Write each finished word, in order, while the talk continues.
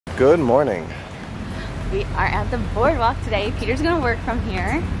Good morning. We are at the Boardwalk today. Peter's gonna work from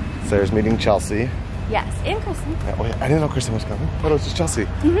here. Sarah's meeting Chelsea. Yes, and Kristen. Wait, I didn't know Kristen was coming. I thought it was just Chelsea.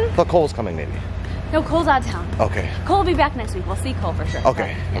 I thought Cole was coming maybe. No, Cole's out of town. Okay. Cole will be back next week. We'll see Cole for sure.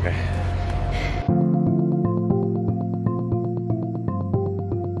 Okay, but, yeah. okay.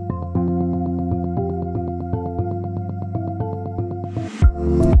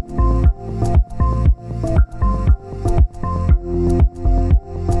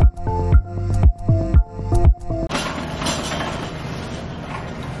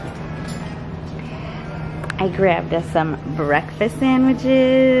 I grabbed us some breakfast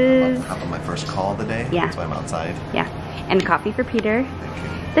sandwiches. I'm on my first call of the day. Yeah. That's why I'm outside. Yeah, and coffee for Peter. Thank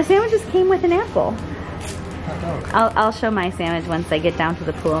you. The sandwiches came with an apple. Hot dog. I'll show my sandwich once I get down to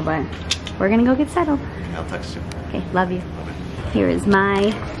the pool, but we're gonna go get settled. I'll text you. Okay, love you. Love it. Here is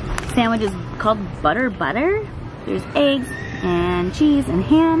my sandwich. Is called butter. There's eggs and cheese and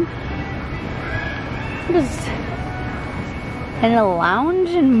ham. Just in a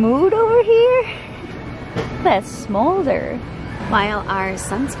lounge and mood over here. That smolder. While our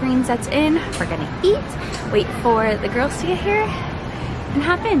sunscreen sets in, we're gonna eat, wait for the girls to get here, and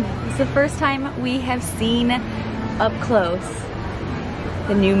hop in. It's the first time we have seen up close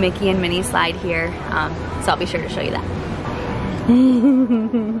the new Mickey and Minnie slide here, so I'll be sure to show you that.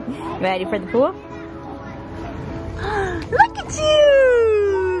 Ready for the pool? Look at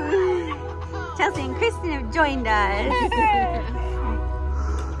you! Chelsea and Kristen have joined us.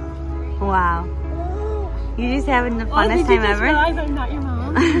 Wow. You're just having the funnest time ever. Realize I'm not your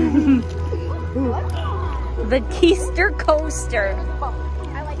mom. The Keister Coaster.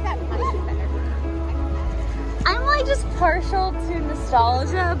 I like that one better. I'm like just partial to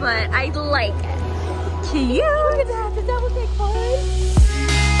nostalgia, but I like it. Cute. Look at that. Does that look like fun?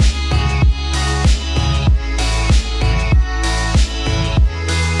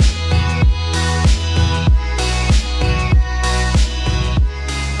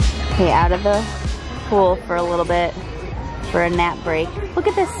 Okay, out of the pool for a little bit for a nap break. Look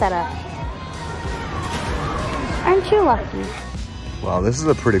at this setup. Aren't you lucky? Well, this is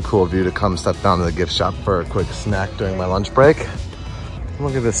a pretty cool view to come step down to the gift shop for a quick snack during my lunch break.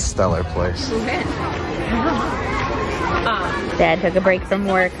 Look at this stellar place. Dad took a break from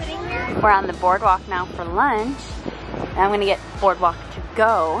work. We're on the Boardwalk now for lunch. Now I'm gonna get Boardwalk to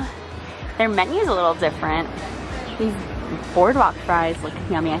go. Their menu's a little different. These Boardwalk fries look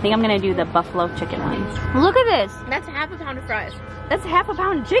yummy. I think I'm gonna do the buffalo chicken ones. Look at this. That's half a pound of fries. That's half a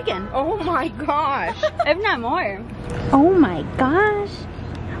pound of chicken. Oh my gosh. If not more. Oh my gosh.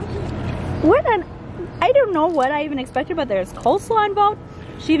 What an, I don't know what I even expected, but there's coleslaw involved.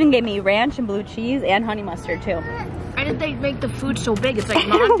 She even gave me ranch and blue cheese and honey mustard too. Why did they make the food so big? It's like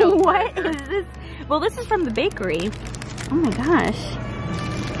Mondo. What is this? Well, this is from the bakery. Oh my gosh.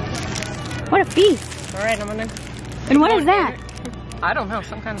 What a feast. All right, I'm gonna. And what is that? I don't know,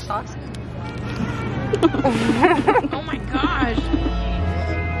 some kind of sauce. Oh my gosh.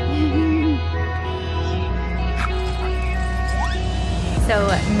 So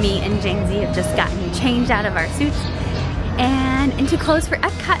me and Jamesy have just gotten changed out of our suits and into clothes for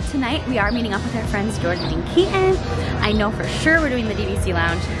EPCOT tonight. We are meeting up with our friends Jordan and Keaton. I know for sure we're doing the DVC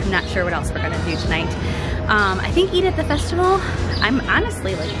lounge. I'm not sure what else we're gonna do tonight. I think eat at the festival. I'm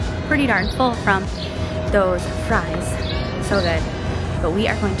honestly like pretty darn full from those fries. So good. But we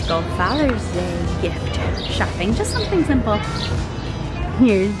are going to go Father's Day gift shopping. Just something simple.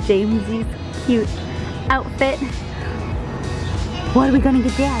 Here's Jamesy's cute outfit. What are we gonna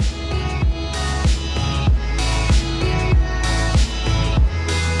get Dad?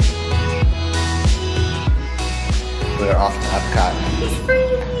 We're off to Epcot. It's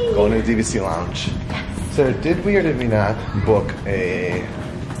free! Going to the DVC lounge. So did we or did we not book a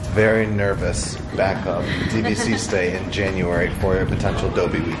very nervous backup DVC stay in January for a potential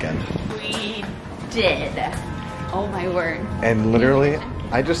Dobie weekend? We did. Oh my word. And literally,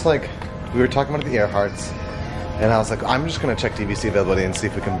 I just like, we were talking about it at the Earharts, and I was like, I'm just gonna check DVC availability and see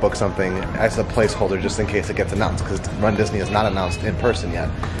if we can book something as a placeholder just in case it gets announced, because Run Disney is not announced in person yet.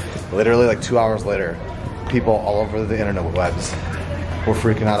 Literally like 2 hours later, people all over the internet webs were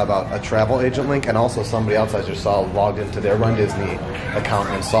freaking out about a travel agent link, and also somebody else I just saw logged into their Run Disney account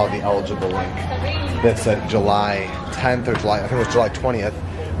and saw the eligible link that said July 10th or July, I think it was July 20th,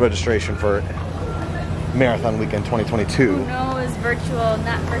 registration for Marathon Weekend 2022. Who knows, virtual,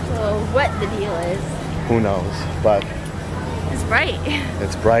 not virtual, what the deal is. Who knows, but It's bright.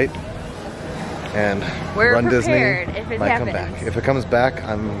 it's bright, and We're Run Disney prepared if it might come happens. back. If it comes back,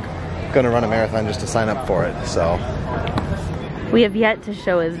 I'm gonna run a marathon just to sign up for it, so. We have yet to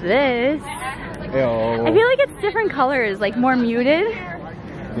show us this. Yo. I feel like it's different colors, like more muted.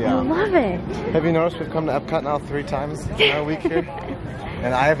 Yeah. I love it. Have you noticed we've come to EPCOT now 3 times in our week here?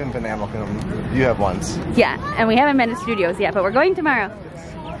 And I haven't been Animal Kingdom. You have once. Yeah, and we haven't been to studios yet, but we're going tomorrow.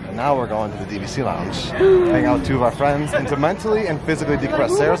 And now we're going to the DVC lounge. Hang out with 2 of our friends and to mentally and physically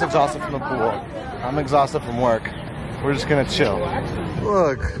decompress. Sarah's exhausted from the pool. I'm exhausted from work. We're just gonna chill.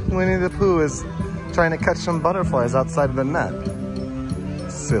 Look, Winnie the Pooh is trying to catch some butterflies outside of the net.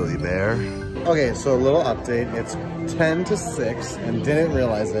 Silly bear. Okay, so a little update. It's 10 to 6 and didn't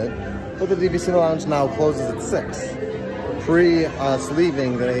realize it, but the DVC lounge now closes at 6. Pre us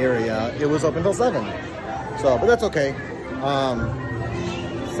leaving the area, it was open till 7. So, but that's okay.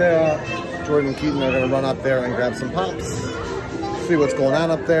 Sarah, Jordan, and Keaton are gonna run up there and grab some pops, see what's going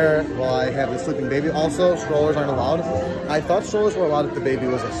on up there while I have the sleeping baby. Also, strollers aren't allowed. I thought strollers were allowed if the baby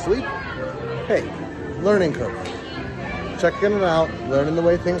was asleep. Hey, learning curve. Checking it out, learning the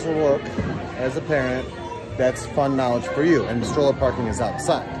way things will work as a parent. That's fun knowledge for you. And stroller parking is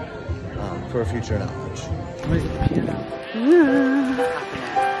outside for future knowledge.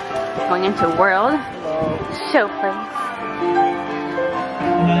 Going into World Show Place.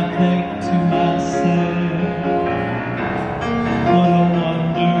 And I think to myself, what a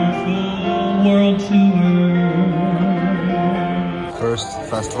wonderful world to earn. First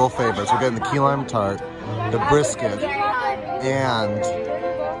festival favorites. We're getting the key lime tart, the brisket, and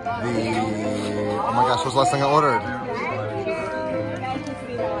the, oh my gosh, what's the last thing I ordered?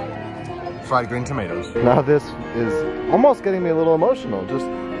 Fried green tomatoes. Now this is almost getting me a little emotional. Just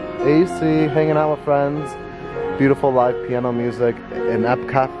AC, hanging out with friends, beautiful live piano music, an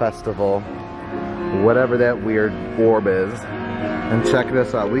EPCOT festival, whatever that weird orb is. And check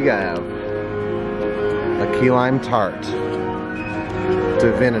this out, we have a key lime tart,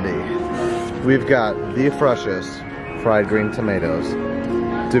 Divinity. We've got the freshest fried green tomatoes,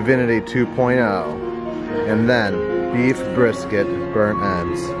 Divinity 2.0, and then beef brisket burnt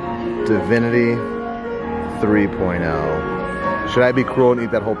ends, Divinity 3.0. Should I be cruel and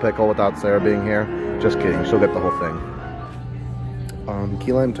eat that whole pickle without Sarah being here? Just kidding, she'll get the whole thing.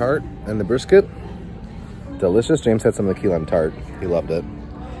 Key lime tart and the brisket, delicious. James had some of the key lime tart, he loved it.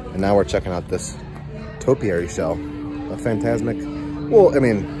 And now we're checking out this topiary shell, a Phantasmic. Well, I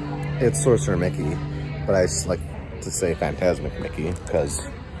mean, it's Sorcerer Mickey, but I like to say Phantasmic Mickey because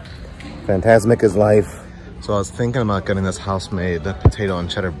Phantasmic is life. So I was thinking about getting this house-made potato and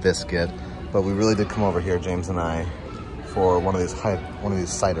cheddar biscuit, but we really did come over here, James and I, for one of these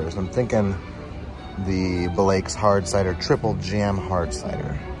ciders. I'm thinking the Blake's Hard Cider Triple Jam Hard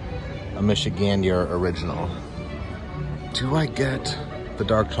Cider, a Michigandier original. Do I get the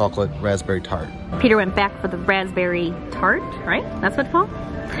dark chocolate raspberry tart? Peter went back for the raspberry tart, right? That's what it's called?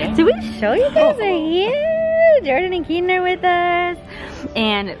 Yeah. Did we show you guys are here? Jordan and Keaton are with us.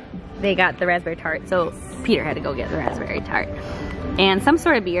 And they got the raspberry tart, so Peter had to go get the raspberry tart. And some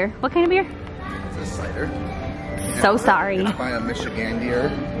sort of beer. What kind of beer? It's a cider. So sorry. It's by a Michigandier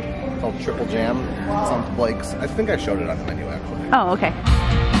called Triple Jam. It's on Blake's. I think I showed it on the menu actually. Oh, okay.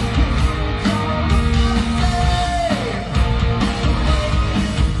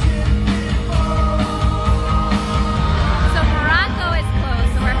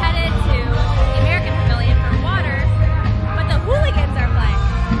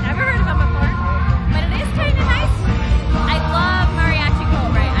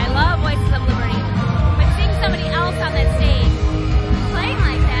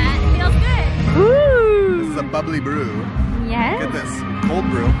 Bubbly brew. Yes. Get this. Cold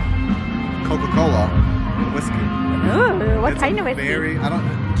brew. Coca-Cola. Whiskey. Ooh, what kind of whiskey? Do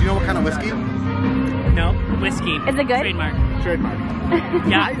you know what kind of whiskey? No, whiskey. Is it good? Trademark.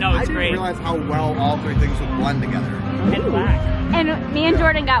 Yeah, no, it's I great. didn't realize how well all 3 things would blend together. And black. And me and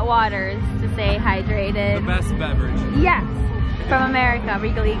Jordan got waters to stay hydrated. The best beverage. Yes. From America,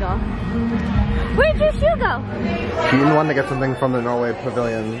 Regal Eagle. Where'd your shoe go? Keaton wanted to get something from the Norway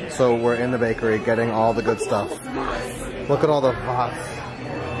Pavilion, so we're in the bakery getting all the good stuff. Look at all the Voss.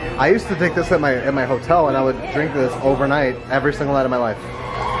 I used to take this at my hotel, and I would drink this overnight every single night of my life.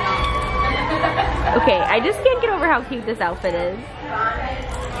 Okay, I just can't get over how cute this outfit is.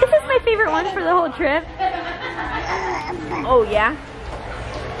 This is my favorite one for the whole trip. Oh, yeah?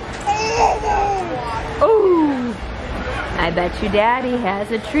 Oh! I bet you Daddy has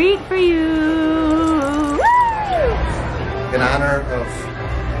a treat for you. Woo! In honor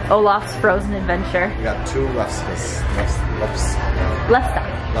of Olaf's Frozen Adventure. we got 2 left sides. Left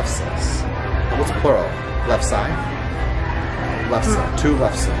side. What's plural? Left side? Left side. 2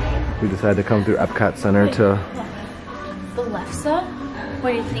 left side. We decided to come through EPCOT Center to... The left side?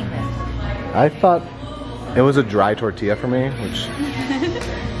 What do you think then? I thought it was a dry tortilla for me, which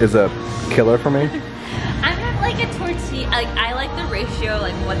is a killer for me. I'm not like a tortilla I like the ratio,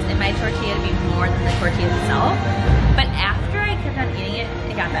 like what's in my tortilla to be more than the tortilla itself. But after I kept on eating it,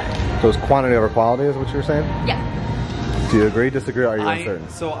 it got better. So it's quantity over quality is what you're saying? Yeah. Do you agree, disagree, or are you uncertain?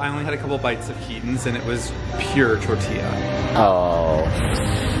 So I only had a couple bites of Keaton's and it was pure tortilla. Oh.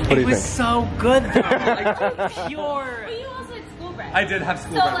 What do you It was think? so good though. Like pure. But you also had school bread. I did have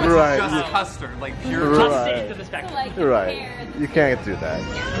school So, bread, like- which Right. is just custard, like pure Right. Just into the spectrum. So, like, Right. compare You can't do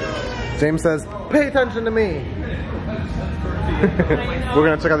that. James says, pay attention to me. We're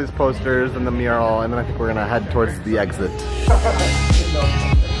gonna check out these posters and the mural, and then I think we're gonna head towards the exit.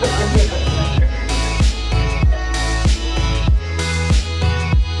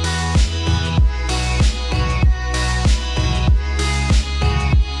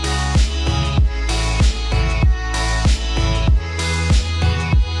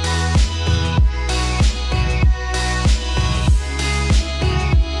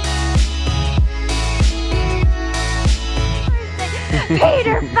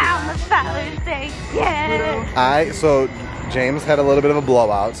 Peter found the Father's Day gift. So James had a little bit of a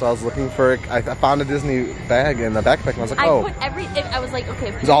blowout, so I was looking for, I found a Disney bag in the backpack, and I was like, I oh. put I was like, okay.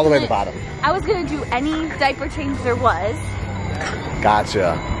 It's all the way at the bottom. I was gonna do any diaper change there was,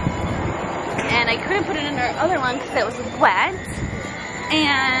 Gotcha. and I couldn't put it in our other one because it was wet.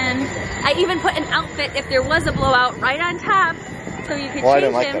 And I even put an outfit if there was a blowout right on top, so you could Well, I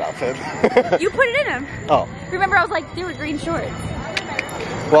change didn't like him. that outfit. You put it in him. Oh. Remember, I was like, they were green shorts.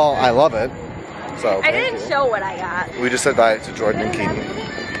 Well, I love it. So I thank didn't you. show what I got. We just said bye to Jordan and Keaton.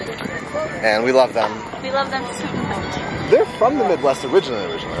 And we love them. We love them so much. They're from the Midwest originally,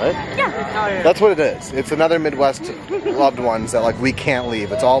 right? Yeah. That's what it is. It's another Midwest loved ones that like we can't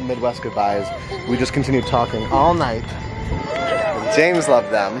leave. It's all Midwest goodbyes. We just continue talking all night. And James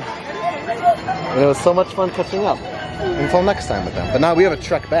loved them. And it was so much fun catching up. Until next time with them. But now we have a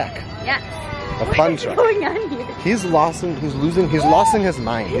trek back. Yes. A fun What's trek. going on here? He's losing his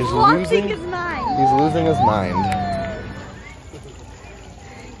mind. He's losing his mind. He's losing his mind.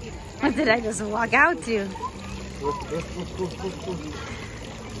 What did I just walk out to?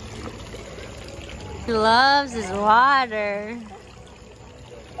 He loves his water.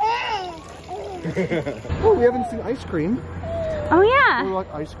 Oh, we haven't seen ice cream. Oh yeah. You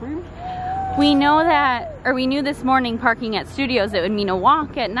like ice cream? We know that, or we knew this morning parking at Studios it would mean a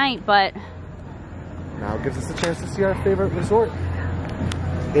walk at night, but Now it gives us a chance to see our favorite resort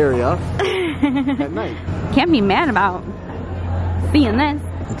area at night. can't be mad about seeing this.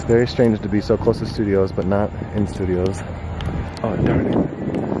 It's very strange to be so close to Studios, but not in Studios. Oh, darn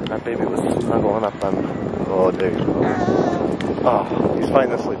it. That baby was snuggling up on... Oh, there you go. Oh, he's fine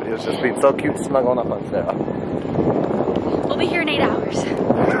to sleep, but he was just being so cute snuggling up on Sarah. We'll be here in 8 hours.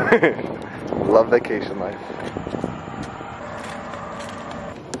 Love vacation life.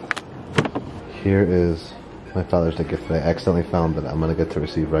 Here is my Father's Day gift that I accidentally found that I'm going to get to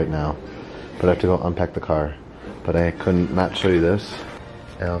receive right now. But I have to go unpack the car. But I couldn't not show you this.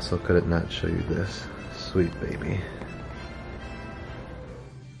 I also couldn't not show you this. Sweet baby.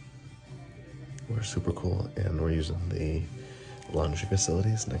 We're super cool and we're using the laundry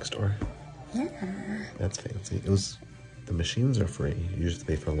facilities next door. Yeah. That's fancy. The machines are free. You just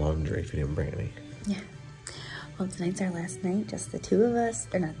pay for laundry if you didn't bring any. Yeah. Well, tonight's our last night, just the two of us.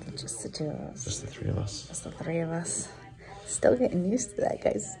 Or not just the two of us. Just the three of us. Just the three of us. Still getting used to that,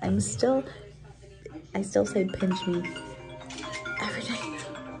 guys. I still say pinch me every night.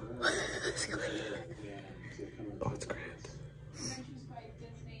 Oh, it's great.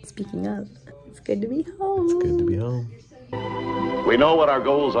 Speaking of, it's good to be home. It's good to be home. We know what our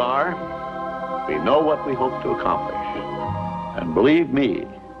goals are. We know what we hope to accomplish. And believe me,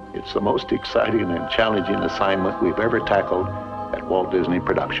 it's the most exciting and challenging assignment we've ever tackled at Walt Disney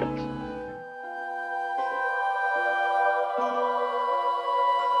Productions.